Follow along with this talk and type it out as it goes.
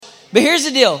But here's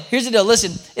the deal.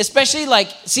 Listen, especially like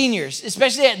seniors,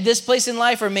 especially at this place in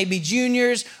life, or maybe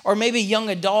juniors, or maybe young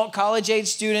adult, college-age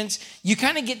students, you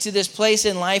kind of get to this place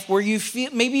in life where you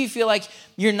feel like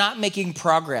you're not making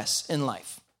progress in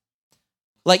life.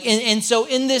 Like, and so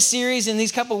in this series, in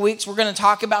these couple of weeks, we're going to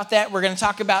talk about that. We're going to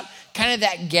talk about kind of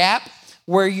that gap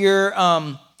where you're,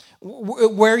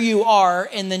 where you are,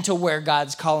 and then to where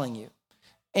God's calling you.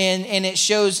 And it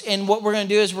shows, and what we're going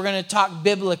to do is we're going to talk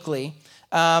biblically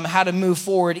how to move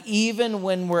forward even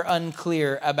when we're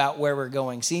unclear about where we're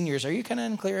going. Seniors, are you kind of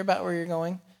unclear about where you're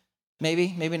going?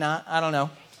 Maybe not. I don't know.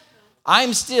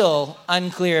 I'm still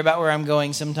unclear about where I'm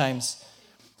going sometimes.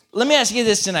 Let me ask you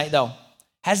this tonight, though.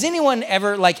 Has anyone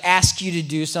ever asked you to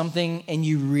do something and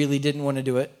you really didn't want to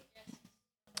do it?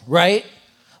 Right?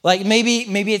 Like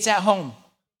maybe it's at home.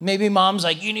 Maybe mom's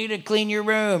like, you need to clean your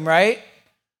room, right?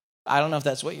 I don't know if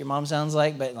that's what your mom sounds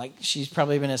like, but she's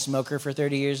probably been a smoker for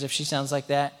 30 years if she sounds like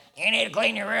that. You need to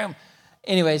clean your room.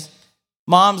 Anyways,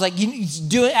 mom's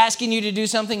asking you to do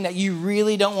something that you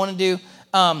really don't want to do.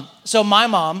 So my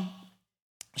mom,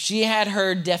 she had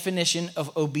her definition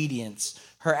of obedience.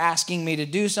 Her asking me to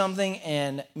do something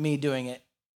and me doing it.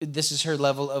 This is her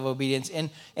level of obedience.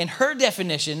 And her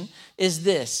definition is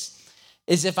this,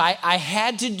 is if I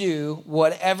had to do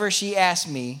whatever she asked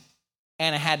me,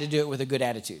 and I had to do it with a good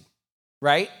attitude,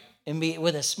 right? And be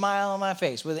with a smile on my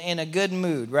face, in a good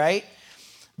mood, right?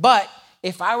 But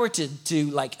if I were to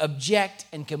object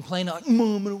and complain,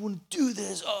 Mom, I don't want to do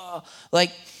this,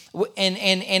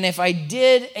 and if I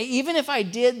did, even if I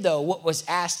did though what was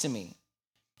asked to me,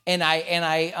 and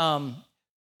I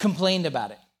complained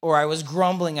about it, or I was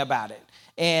grumbling about it,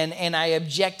 and I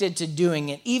objected to doing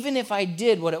it, even if I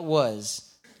did what it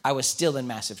was, I was still in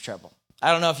massive trouble.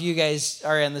 I don't know if you guys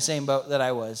are in the same boat that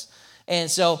I was. And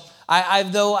so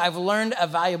I've learned a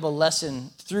valuable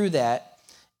lesson through that,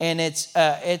 and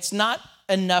it's not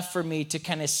enough for me to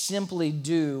kind of simply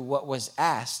do what was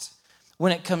asked.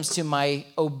 When it comes to my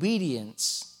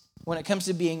obedience, when it comes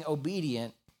to being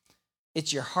obedient,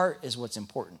 it's your heart is what's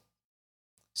important.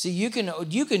 See, you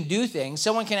can do things.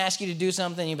 Someone can ask you to do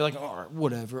something, and you'll be like, oh,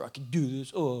 whatever, I can do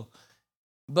this. Oh,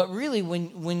 but really,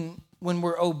 when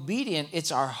we're obedient,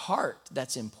 it's our heart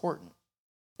that's important.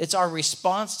 It's our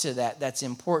response to that that's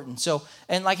important. So,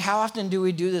 and how often do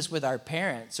we do this with our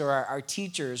parents, or our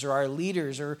teachers, or our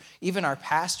leaders, or even our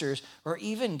pastors, or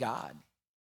even God?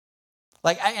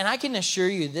 I can assure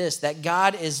you this, that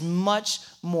God is much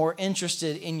more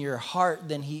interested in your heart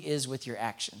than he is with your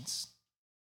actions.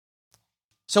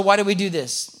 So why do we do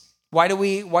this? How do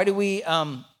we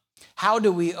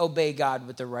obey God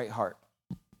with the right heart?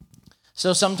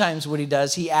 So sometimes what he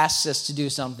does, he asks us to do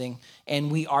something and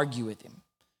we argue with him,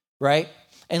 right?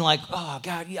 And oh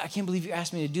God, I can't believe you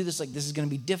asked me to do this. This is going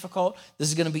to be difficult. This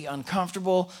is going to be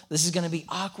uncomfortable. This is going to be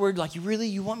awkward.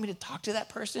 You want me to talk to that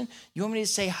person? You want me to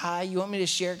say hi? You want me to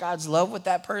share God's love with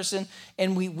that person?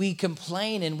 And we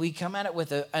complain and we come at it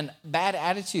with a bad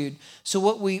attitude. So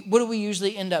what do we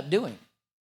usually end up doing?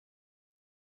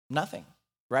 Nothing,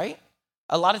 right?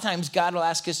 A lot of times God will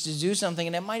ask us to do something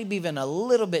and it might be even a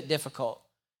little bit difficult.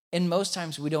 And most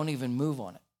times we don't even move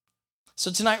on it. So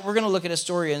tonight we're going to look at a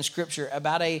story in Scripture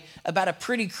about a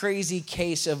pretty crazy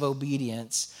case of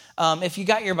obedience. If you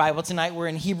got your Bible tonight, we're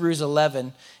in Hebrews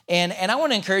 11. And I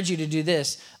want to encourage you to do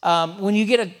this. When you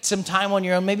get some time on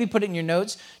your own, maybe put it in your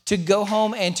notes, to go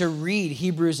home and to read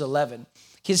Hebrews 11.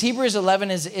 Because Hebrews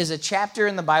 11 is a chapter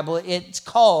in the Bible.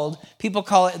 People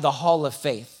call it the Hall of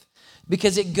Faith.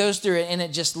 Because it goes through it and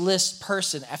it just lists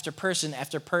person after person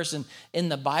after person in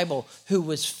the Bible who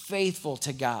was faithful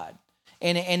to God.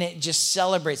 And it just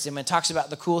celebrates them and talks about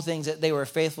the cool things that they were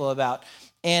faithful about.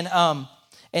 And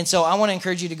so I want to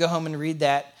encourage you to go home and read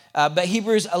that. But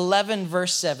Hebrews 11,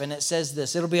 verse 7, it says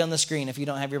this. It'll be on the screen if you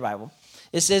don't have your Bible.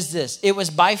 It says this: it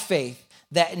was by faith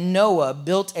that Noah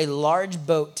built a large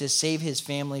boat to save his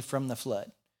family from the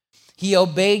flood. He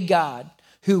obeyed God,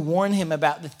 who warned him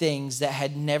about the things that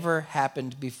had never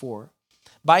happened before.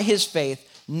 By his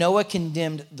faith, Noah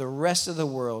condemned the rest of the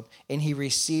world, and he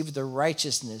received the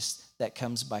righteousness that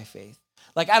comes by faith.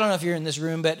 I don't know if you're in this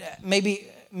room, but maybe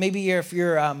if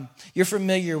you're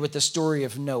familiar with the story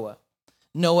of Noah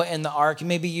and the ark.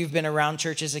 Maybe you've been around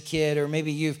church as a kid, or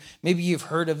maybe you've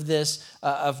heard of this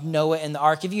of Noah and the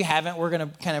ark. If you haven't, we're going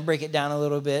to kind of break it down a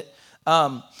little bit.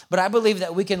 But I believe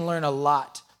that we can learn a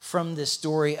lot from this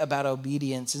story about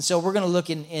obedience. And so we're going to look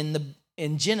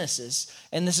in Genesis,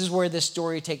 and this is where this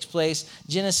story takes place.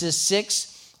 Genesis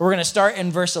 6. We're going to start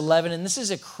in verse 11, and this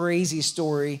is a crazy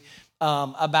story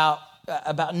about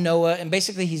Noah, and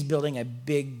basically he's building a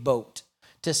big boat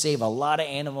to save a lot of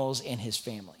animals and his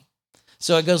family.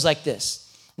 So it goes like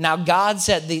this. Now God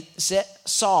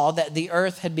saw that the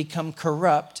earth had become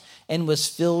corrupt and was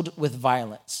filled with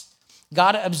violence.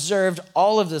 God observed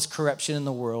all of this corruption in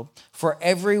the world, for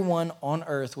everyone on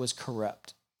earth was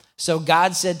corrupt. So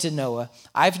God said to Noah,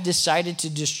 I've decided to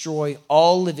destroy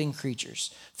all living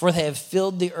creatures, for they have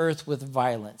filled the earth with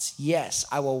violence. Yes,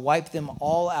 I will wipe them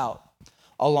all out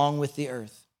along with the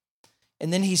earth.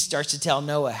 And then he starts to tell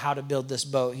Noah how to build this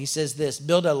boat. He says this,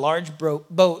 build a large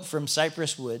boat from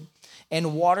cypress wood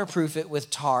and waterproof it with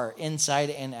tar inside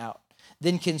and out.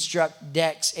 Then construct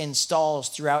decks and stalls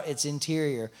throughout its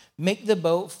interior. Make the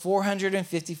boat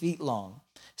 450 feet long,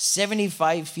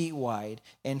 75 feet wide,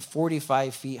 and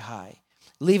 45 feet high.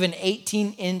 Leave an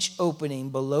 18-inch opening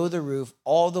below the roof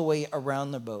all the way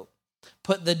around the boat.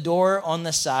 Put the door on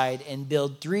the side and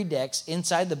build 3 decks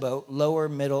inside the boat, lower,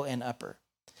 middle, and upper.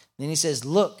 Then he says,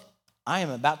 look, I am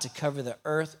about to cover the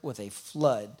earth with a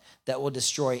flood that will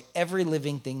destroy every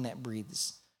living thing that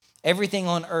breathes. Everything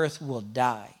on earth will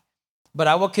die. But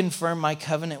I will confirm my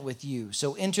covenant with you.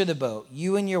 So enter the boat,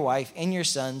 you and your wife and your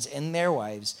sons and their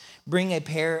wives. Bring a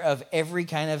pair of every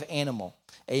kind of animal,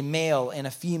 a male and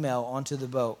a female, onto the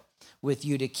boat with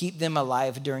you to keep them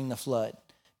alive during the flood.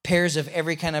 Pairs of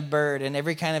every kind of bird and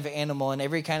every kind of animal and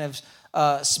every kind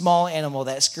of small animal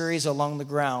that scurries along the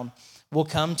ground will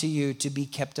come to you to be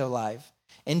kept alive.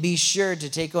 And be sure to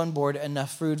take on board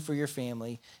enough food for your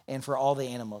family and for all the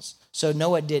animals. So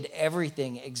Noah did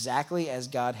everything exactly as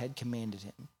God had commanded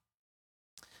him.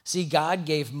 See, God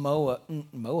gave Moa,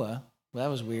 well, that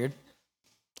was weird.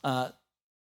 I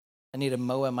need to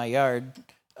mow in my yard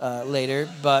later,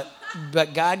 but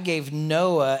God gave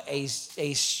Noah a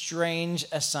strange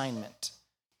assignment.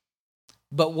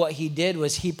 But what he did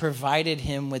was he provided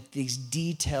him with these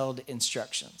detailed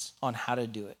instructions on how to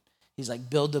do it. He's like,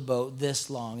 build a boat this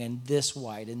long and this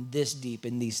wide and this deep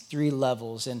and these 3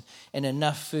 levels and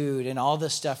enough food and all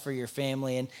this stuff for your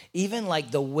family. And even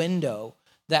like the window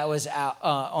that was out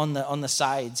on the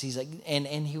sides. He's like, and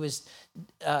he was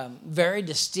very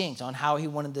distinct on how he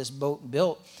wanted this boat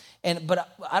built. But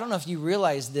I don't know if you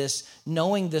realize this,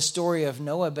 knowing the story of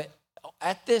Noah, but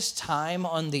at this time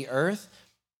on the earth,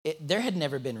 there had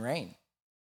never been rain.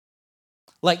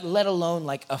 Like, let alone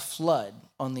like a flood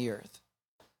on the earth.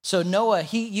 So Noah,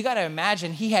 you got to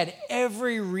imagine, he had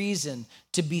every reason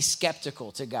to be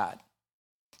skeptical to God.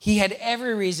 He had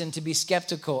every reason to be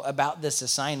skeptical about this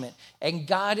assignment. And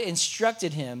God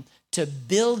instructed him to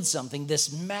build something,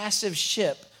 this massive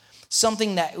ship,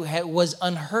 something that was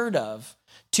unheard of,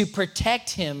 to protect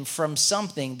him from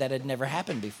something that had never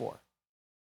happened before.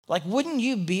 Like, wouldn't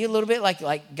you be a little bit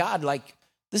like God, like,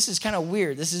 this is kind of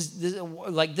weird.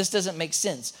 This doesn't make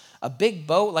sense. A big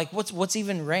boat, like what's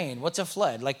even rain? What's a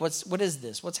flood? Like what is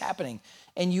this? What's happening?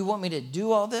 And you want me to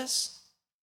do all this?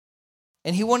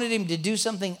 And he wanted him to do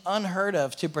something unheard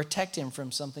of to protect him from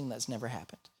something that's never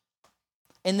happened.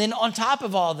 And then on top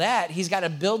of all that, he's got to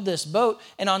build this boat.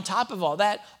 And on top of all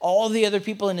that, all the other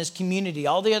people in his community,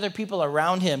 all the other people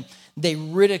around him, they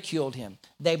ridiculed him.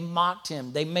 They mocked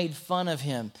him. They made fun of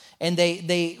him. And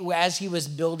they as he was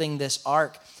building this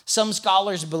ark, some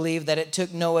scholars believe that it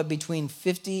took Noah between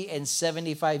 50 and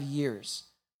 75 years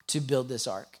to build this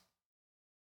ark.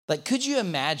 Like, could you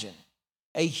imagine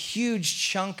a huge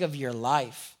chunk of your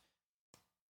life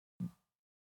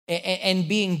and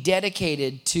being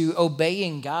dedicated to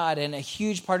obeying God, and a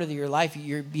huge part of your life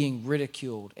you're being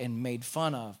ridiculed and made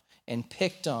fun of and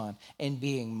picked on and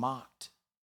being mocked?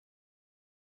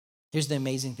 Here's the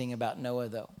amazing thing about Noah,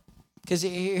 though, because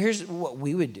here's what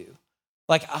we would do.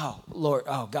 Like, oh, Lord,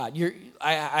 oh, God,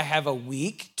 I have a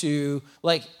week to,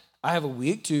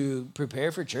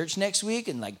 prepare for church next week,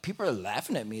 and, like, people are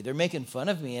laughing at me. They're making fun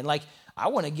of me, and, like, I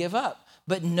want to give up.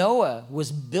 But Noah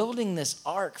was building this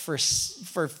ark for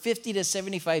 50 to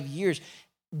 75 years,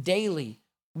 daily,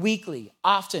 weekly,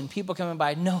 often, people coming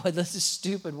by, Noah, this is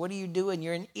stupid. What are you doing?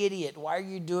 You're an idiot. Why are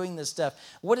you doing this stuff?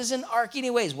 What is an ark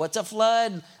anyways? What's a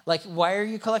flood? Like, why are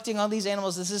you collecting all these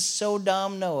animals? This is so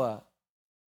dumb, Noah.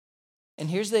 And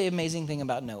here's the amazing thing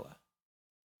about Noah.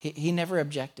 He never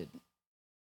objected.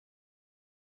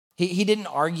 He didn't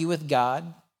argue with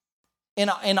God. In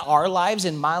our lives,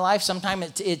 in my life,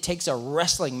 sometimes it takes a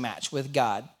wrestling match with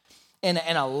God and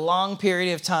a long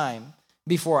period of time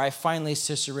before I finally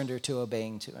surrender to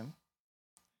obeying to him.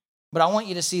 But I want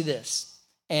you to see this,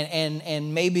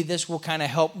 and maybe this will kind of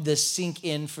help this sink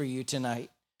in for you tonight.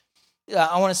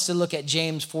 I want us to look at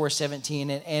James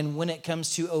 4:17, and when it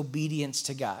comes to obedience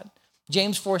to God.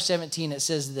 James 4:17, it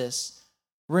says this,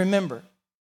 remember,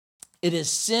 it is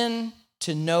sin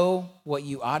to know what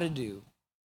you ought to do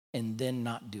and then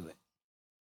not do it.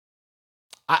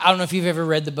 I don't know if you've ever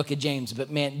read the book of James, but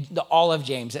man, all of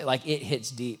James, it hits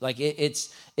deep.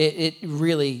 It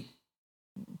really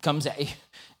comes at you.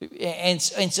 And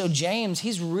so James,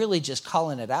 he's really just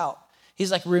calling it out.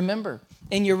 He's like, remember,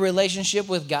 in your relationship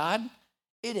with God,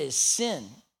 it is sin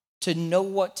to know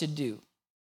what to do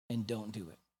and don't do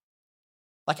it.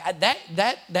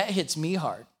 That hits me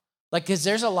hard. Because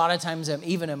there's a lot of times,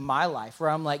 even in my life, where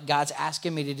I'm like, God's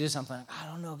asking me to do something. I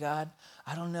don't know, God.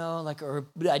 I don't know. Or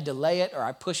I delay it, or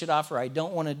I push it off, or I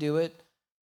don't want to do it.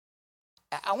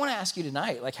 I want to ask you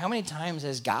tonight, how many times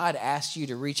has God asked you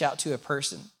to reach out to a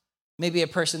person? Maybe a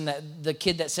person the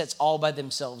kid that sits all by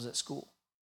themselves at school,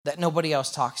 that nobody else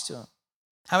talks to him.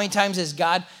 How many times has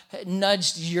God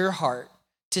nudged your heart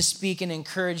to speak an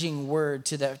encouraging word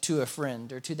to a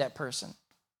friend or to that person?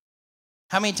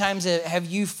 How many times have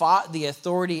you fought the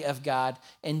authority of God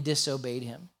and disobeyed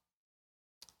him?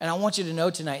 And I want you to know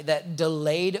tonight that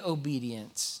delayed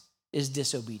obedience is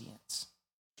disobedience.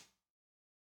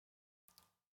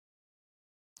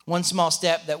 One small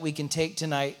step that we can take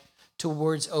tonight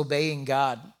towards obeying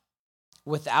God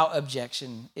without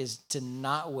objection is to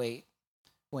not wait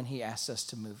when he asks us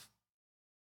to move.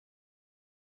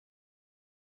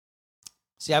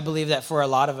 See, I believe that for a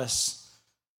lot of us,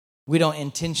 we don't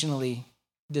intentionally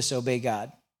disobey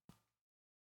God,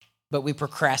 but we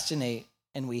procrastinate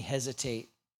and we hesitate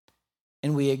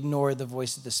and we ignore the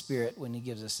voice of the Spirit when he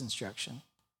gives us instruction.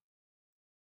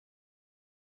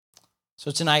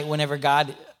 So tonight, whenever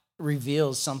God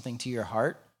reveals something to your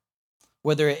heart,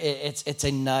 whether it's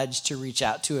a nudge to reach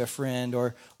out to a friend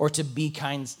or to be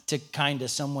kind to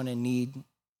someone in need,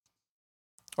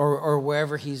 or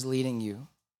wherever he's leading you,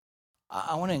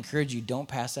 I want to encourage you, don't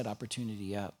pass that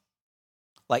opportunity up.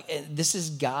 This is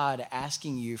God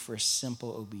asking you for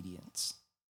simple obedience.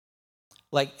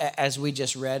 As we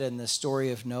just read in the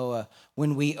story of Noah,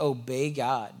 when we obey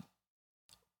God,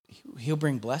 he'll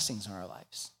bring blessings in our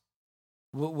lives.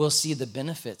 We'll see the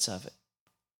benefits of it.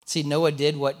 See, Noah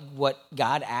did what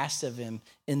God asked of him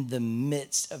in the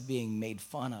midst of being made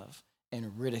fun of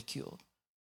and ridiculed.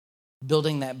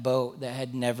 Building that boat that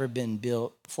had never been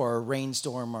built for a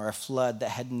rainstorm or a flood that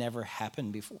had never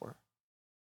happened before.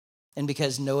 And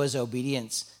because Noah's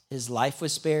obedience, his life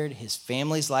was spared, his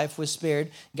family's life was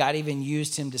spared. God even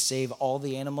used him to save all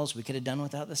the animals. We could have done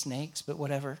without the snakes, but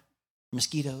whatever.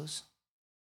 Mosquitoes.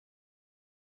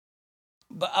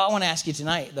 But I want to ask you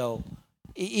tonight, though,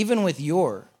 even with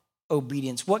your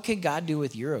obedience, what could God do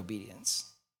with your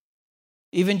obedience?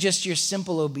 Even just your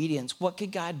simple obedience, what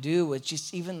could God do with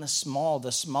just even the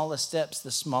smallest steps,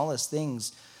 the smallest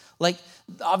things?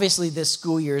 Obviously this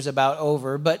school year is about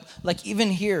over, but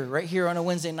even here, right here on a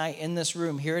Wednesday night in this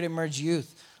room, here at Emerge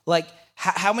Youth,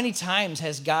 how many times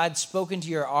has God spoken to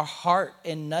your heart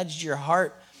and nudged your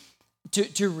heart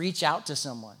to reach out to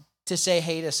someone, to say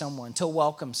hey to someone, to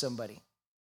welcome somebody?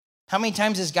 How many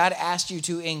times has God asked you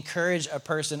to encourage a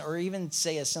person or even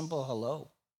say a simple hello?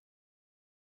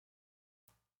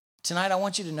 Tonight, I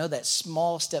want you to know that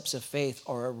small steps of faith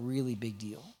are a really big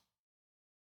deal.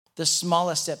 The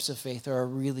smallest steps of faith are a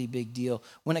really big deal.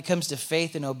 When it comes to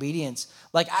faith and obedience,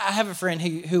 I have a friend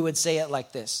who would say it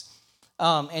like this.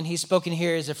 And he's spoken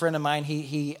here as a friend of mine.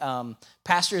 He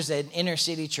pastors an inner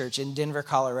city church in Denver,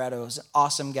 Colorado. He's an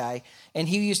awesome guy. And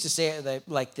he used to say it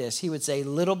like this. He would say,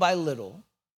 little by little,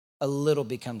 a little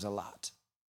becomes a lot.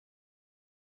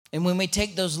 And when we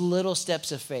take those little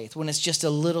steps of faith, when it's just a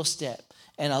little step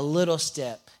and a little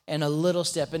step and a little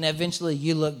step, and eventually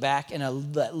you look back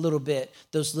and that little bit,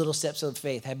 those little steps of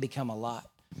faith have become a lot.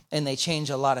 And they change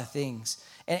a lot of things.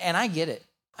 And I get it.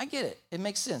 It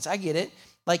makes sense. I get it.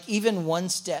 Even one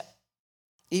step,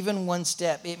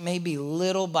 it may be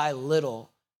little by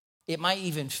little. It might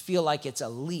even feel like it's a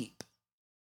leap.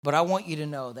 But I want you to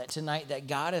know that tonight that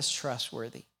God is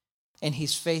trustworthy and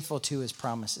he's faithful to his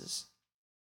promises.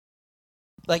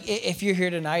 If you're here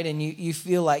tonight and you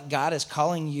feel like God is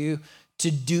calling you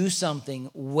to do something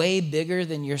way bigger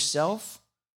than yourself,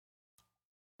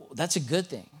 that's a good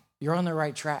thing. You're on the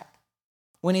right track.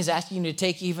 When he's asking you to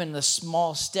take even the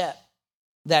small step,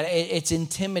 that it's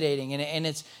intimidating and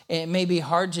it may be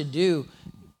hard to do,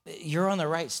 you're on the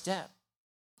right step.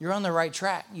 You're on the right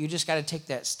track. You just got to take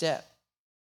that step.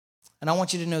 And I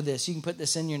want you to know this. You can put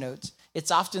this in your notes.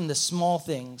 It's often the small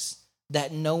things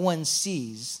that no one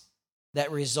sees that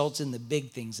results in the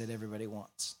big things that everybody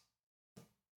wants.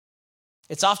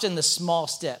 It's often the small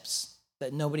steps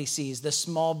that nobody sees, the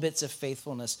small bits of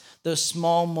faithfulness, those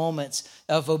small moments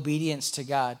of obedience to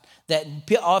God that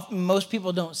most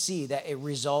people don't see, that it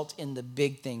result in the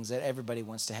big things that everybody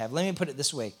wants to have. Let me put it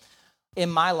this way. in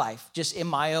my life, just in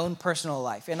my own personal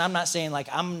life. And I'm not saying like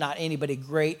I'm not anybody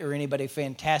great or anybody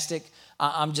fantastic.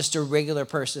 I'm just a regular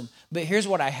person. But here's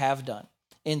what I have done.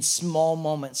 In small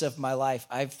moments of my life,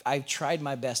 I've tried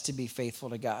my best to be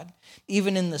faithful to God,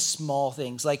 even in the small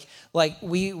things. Like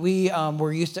we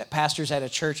were youth pastors at a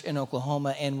church in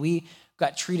Oklahoma, and we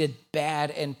got treated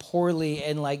bad and poorly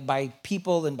and like by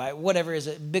people and by whatever, is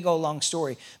a big old long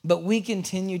story. But we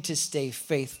continued to stay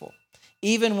faithful.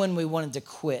 Even when we wanted to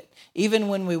quit, even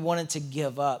when we wanted to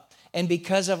give up. And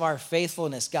because of our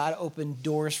faithfulness, God opened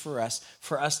doors for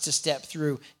us to step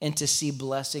through and to see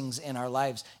blessings in our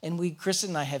lives. And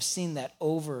Kristen and I have seen that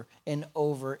over and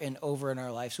over and over in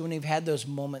our lives. When we've had those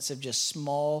moments of just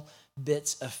small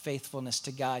bits of faithfulness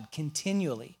to God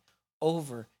continually,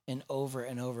 over and over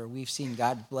and over, we've seen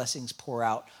God's blessings pour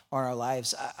out on our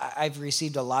lives. I've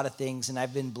received a lot of things, and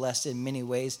I've been blessed in many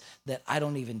ways that I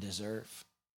don't even deserve.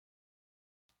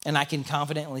 And I can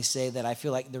confidently say that I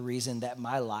feel like the reason that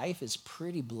my life is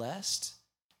pretty blessed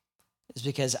is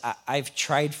because I've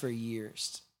tried for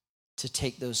years to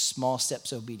take those small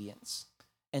steps of obedience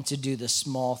and to do the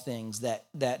small things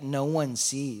that no one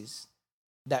sees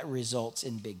that results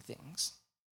in big things.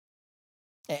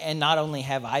 And not only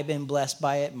have I been blessed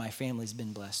by it, my family's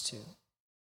been blessed too.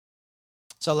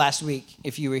 So last week,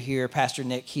 if you were here, Pastor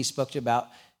Nick, he spoke about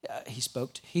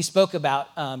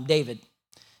David.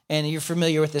 And you're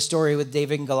familiar with the story with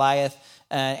David and Goliath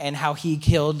and how he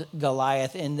killed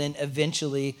Goliath, and then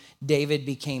eventually David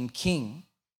became king.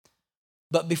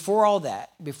 But before all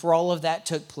of that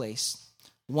took place,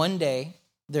 one day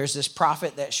there's this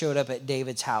prophet that showed up at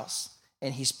David's house.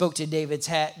 And he spoke to David's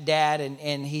dad,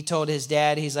 and he told his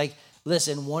dad, he's like,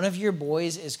 listen, one of your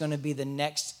boys is going to be the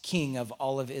next king of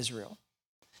all of Israel.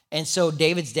 And so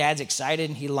David's dad's excited,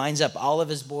 and he lines up all of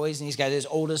his boys, and he's got his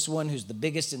oldest one who's the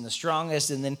biggest and the strongest,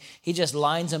 and then he just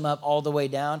lines them up all the way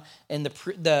down, and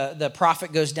the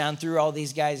prophet goes down through all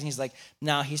these guys, and he's like,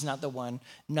 no, he's not the one.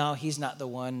 No, he's not the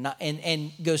one.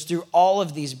 And goes through all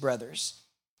of these brothers,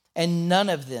 and none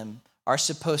of them are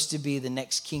supposed to be the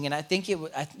next king. And I think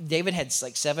David had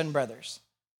like 7 brothers,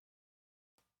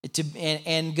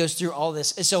 and goes through all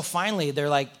this. And so finally,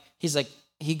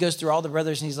 he goes through all the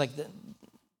brothers, and he's like,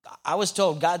 I was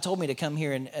told, God told me to come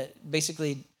here and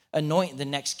basically anoint the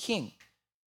next king.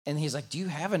 And he's like, do you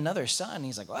have another son? And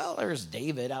he's like, well, there's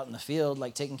David out in the field,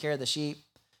 like taking care of the sheep.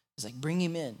 He's like, bring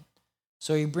him in.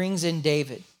 So he brings in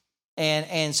David.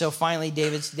 And so finally,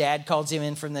 David's dad calls him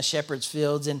in from the shepherd's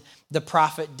fields, and the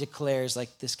prophet declares,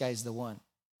 like, this guy's the one.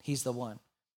 He's the one.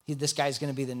 This guy's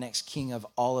going to be the next king of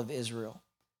all of Israel.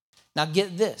 Now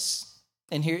get this.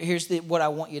 And here's what I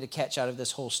want you to catch out of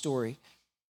this whole story.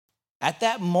 At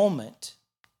that moment,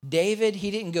 David,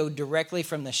 he didn't go directly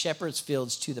from the shepherd's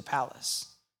fields to the palace.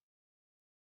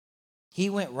 He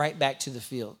went right back to the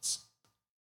fields.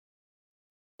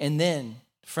 And then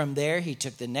from there, he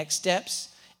took the next steps,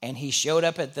 and he showed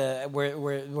up at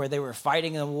where they were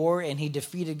fighting the war, and he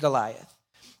defeated Goliath.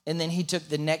 And then he took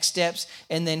the next steps,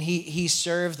 and then he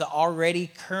served the already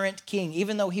current king.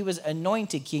 Even though he was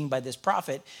anointed king by this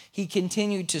prophet, he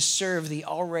continued to serve the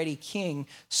already king,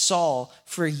 Saul,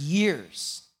 for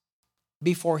years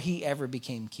before he ever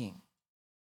became king.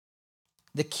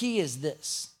 The key is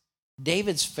this: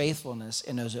 David's faithfulness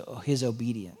and his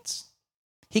obedience.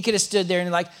 He could have stood there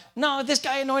and like, no, this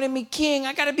guy anointed me king.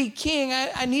 I got to be king.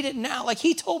 I need it now. Like,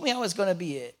 he told me I was going to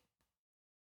be it.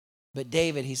 But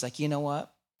David, he's like, you know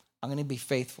what? I'm going to be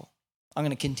faithful. I'm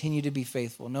going to continue to be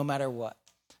faithful no matter what.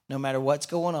 No matter what's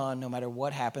going on, no matter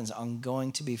what happens, I'm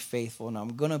going to be faithful, and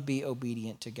I'm going to be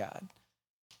obedient to God.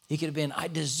 He could have been, I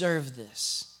deserve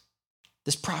this.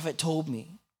 This prophet told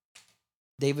me.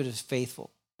 David was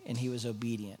faithful, and he was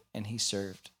obedient, and he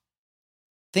served.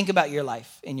 Think about your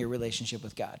life and your relationship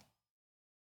with God.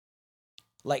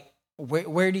 Like,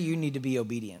 where do you need to be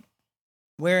obedient?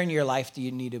 Where in your life do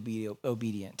you need to be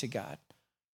obedient to God?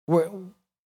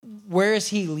 Where is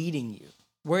he leading you?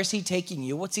 Where is he taking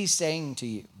you? What's he saying to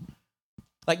you?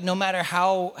 Like, no matter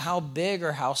how big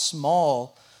or how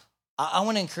small, I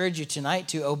want to encourage you tonight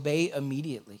to obey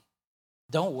immediately.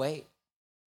 Don't wait.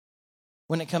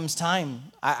 When it comes time,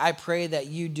 I pray that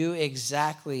you do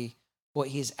exactly what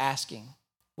he's asking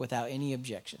without any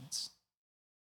objections.